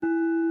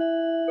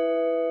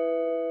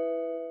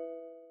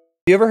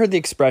You ever heard the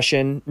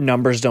expression,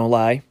 numbers don't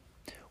lie?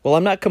 Well,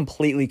 I'm not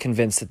completely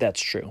convinced that that's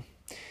true.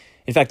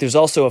 In fact, there's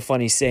also a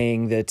funny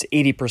saying that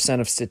 80%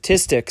 of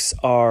statistics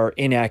are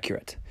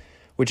inaccurate,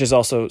 which is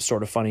also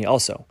sort of funny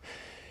also.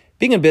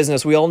 Being in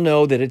business, we all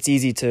know that it's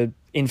easy to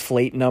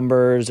inflate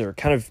numbers or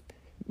kind of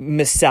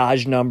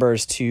massage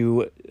numbers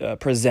to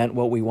present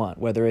what we want,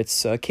 whether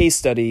it's a case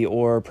study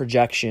or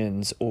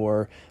projections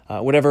or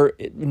whatever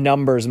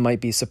numbers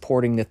might be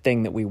supporting the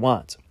thing that we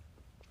want.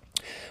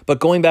 But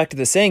going back to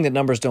the saying that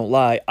numbers don't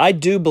lie, I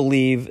do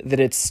believe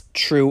that it's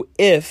true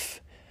if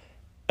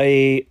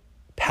a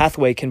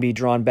pathway can be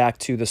drawn back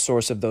to the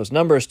source of those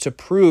numbers to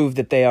prove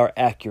that they are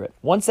accurate.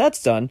 Once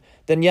that's done,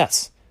 then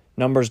yes,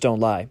 numbers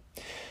don't lie.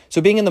 So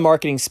being in the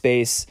marketing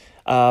space,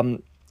 we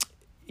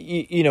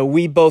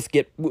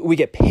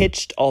get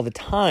pitched all the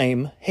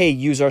time, hey,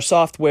 use our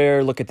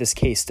software, look at this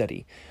case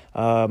study.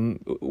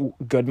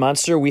 Good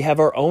Monster, we have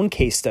our own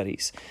case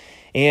studies.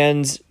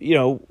 And,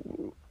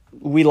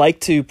 we like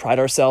to pride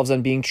ourselves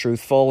on being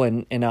truthful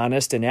and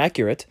honest and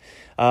accurate.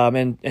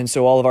 And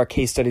so all of our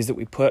case studies that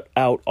we put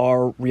out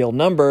are real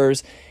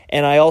numbers.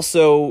 And I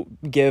also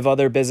give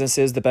other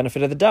businesses the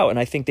benefit of the doubt. And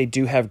I think they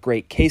do have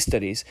great case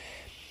studies.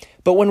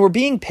 But when we're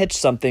being pitched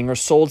something or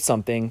sold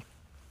something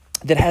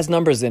that has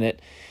numbers in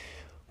it,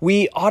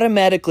 we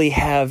automatically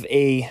have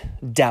a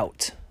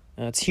doubt.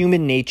 It's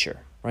human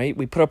nature, right?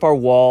 We put up our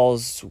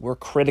walls. We're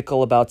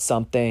critical about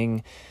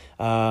something.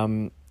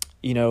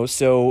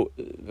 So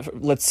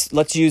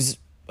let's use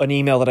an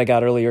email that I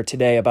got earlier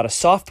today about a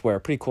software,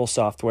 pretty cool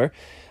software.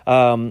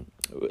 I'm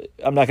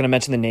not going to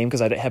mention the name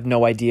because I have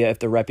no idea if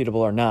they're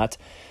reputable or not,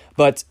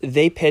 but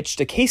they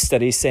pitched a case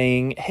study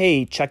saying,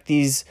 hey, check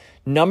these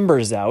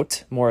numbers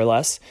out, more or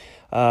less,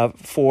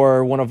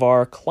 for one of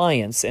our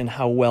clients and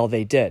how well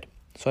they did.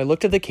 So I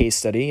looked at the case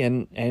study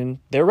and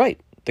they're right.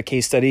 The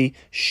case study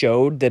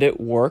showed that it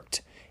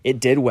worked,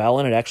 it did well,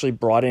 and it actually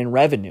brought in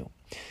revenue.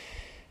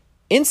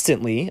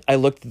 Instantly, I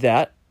looked at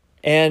that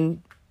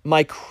and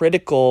my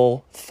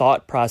critical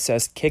thought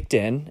process kicked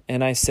in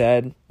and I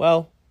said,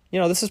 well,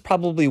 this is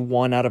probably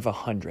 1 out of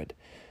 100.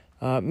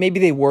 Maybe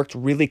they worked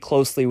really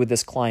closely with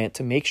this client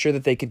to make sure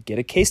that they could get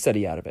a case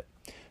study out of it.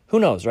 Who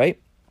knows, right?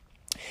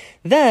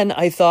 Then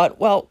I thought,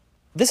 well,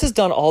 this is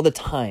done all the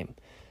time.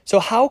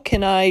 So how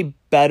can I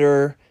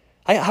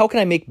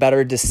make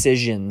better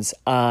decisions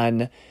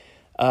on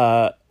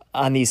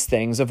these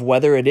things of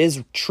whether it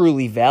is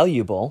truly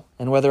valuable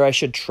and whether I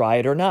should try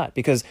it or not?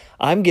 Because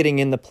I'm getting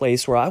in the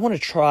place where I want to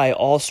try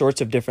all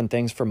sorts of different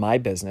things for my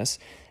business,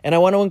 and I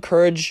want to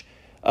encourage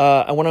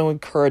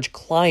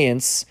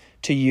clients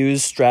to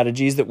use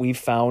strategies that we've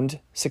found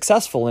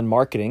successful in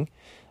marketing,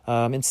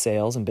 in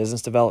sales and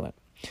business development.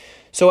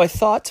 So I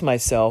thought to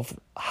myself,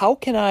 how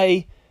can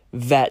I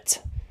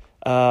vet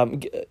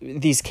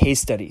these case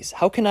studies?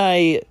 How can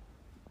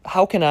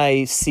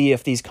I see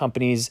if these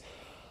companies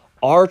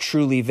are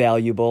truly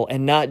valuable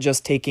and not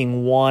just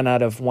taking 1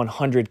 out of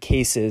 100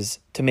 cases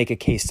to make a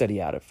case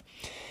study out of?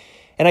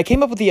 And I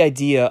came up with the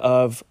idea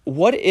of,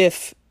 what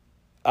if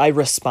I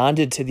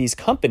responded to these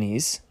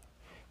companies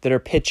that are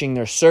pitching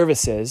their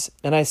services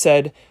and I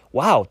said,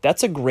 wow,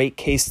 that's a great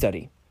case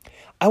study.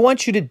 I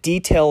want you to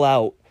detail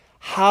out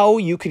how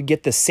you could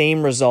get the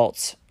same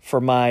results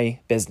for my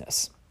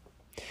business.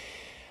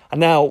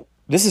 Now,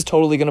 this is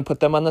totally going to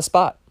put them on the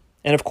spot.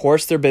 And of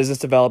course, their business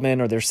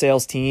development or their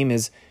sales team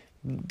is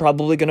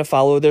probably going to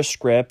follow their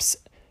scripts.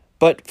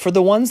 But for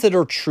the ones that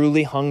are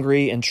truly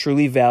hungry and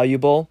truly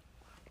valuable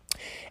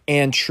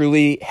and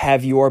truly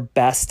have your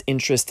best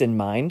interest in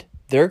mind,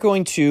 they're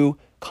going to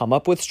come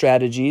up with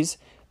strategies.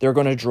 They're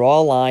going to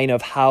draw a line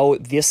of how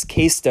this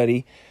case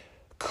study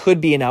could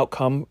be an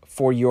outcome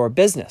for your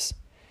business.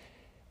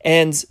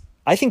 And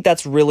I think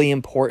that's really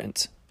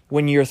important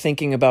when you're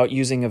thinking about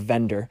using a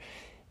vendor,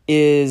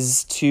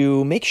 is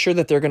to make sure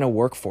that they're going to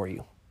work for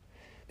you.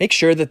 Make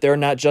sure that they're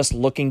not just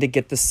looking to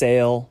get the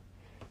sale,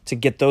 to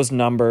get those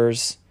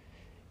numbers.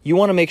 You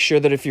want to make sure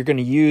that if you're going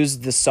to use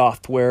the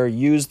software,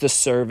 use the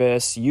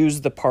service,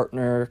 use the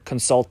partner,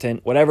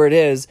 consultant, whatever it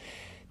is,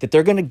 that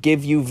they're going to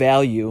give you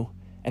value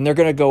and they're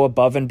going to go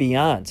above and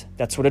beyond.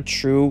 That's what a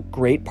true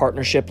great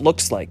partnership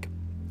looks like.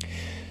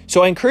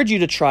 So I encourage you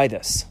to try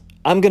this.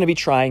 I'm going to be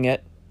trying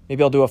it.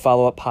 Maybe I'll do a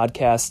follow-up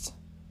podcast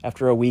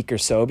after a week or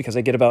so because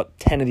I get about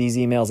 10 of these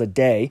emails a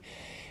day,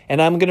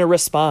 and I'm going to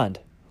respond.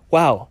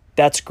 Wow,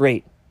 that's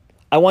great.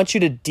 I want you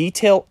to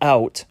detail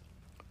out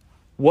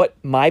what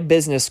my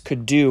business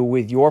could do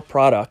with your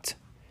product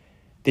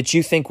that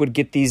you think would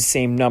get these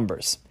same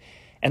numbers.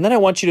 And then I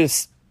want you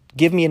to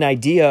give me an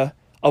idea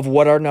of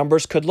what our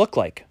numbers could look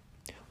like.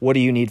 What do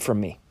you need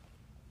from me?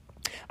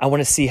 I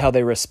want to see how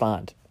they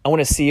respond. I want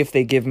to see if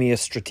they give me a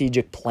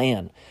strategic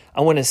plan.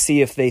 I want to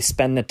see if they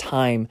spend the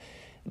time,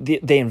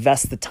 they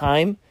invest the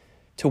time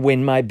to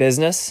win my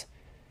business.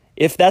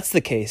 If that's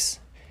the case,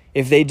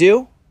 if they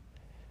do,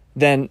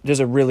 then there's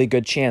a really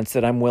good chance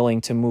that I'm willing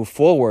to move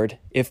forward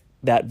if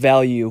that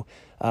value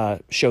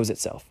shows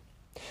itself.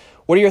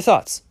 What are your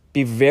thoughts?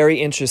 Be very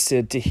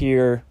interested to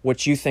hear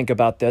what you think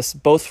about this,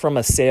 both from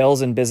a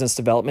sales and business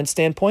development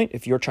standpoint,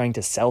 if you're trying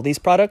to sell these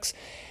products,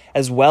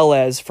 as well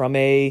as from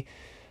a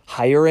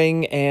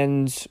hiring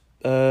and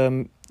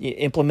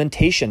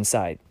implementation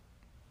side.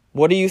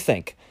 What do you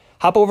think?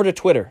 Hop over to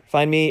Twitter.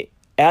 Find me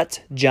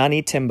at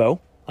Johnny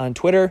Timbo on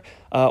Twitter,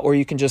 or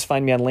you can just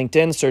find me on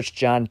LinkedIn, search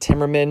John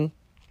Timmerman,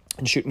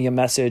 and shoot me a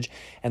message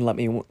and let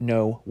me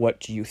know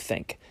what you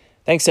think.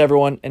 Thanks,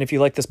 everyone. And if you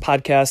like this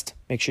podcast,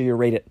 make sure you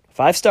rate it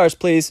 5 stars,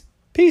 please.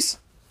 Peace.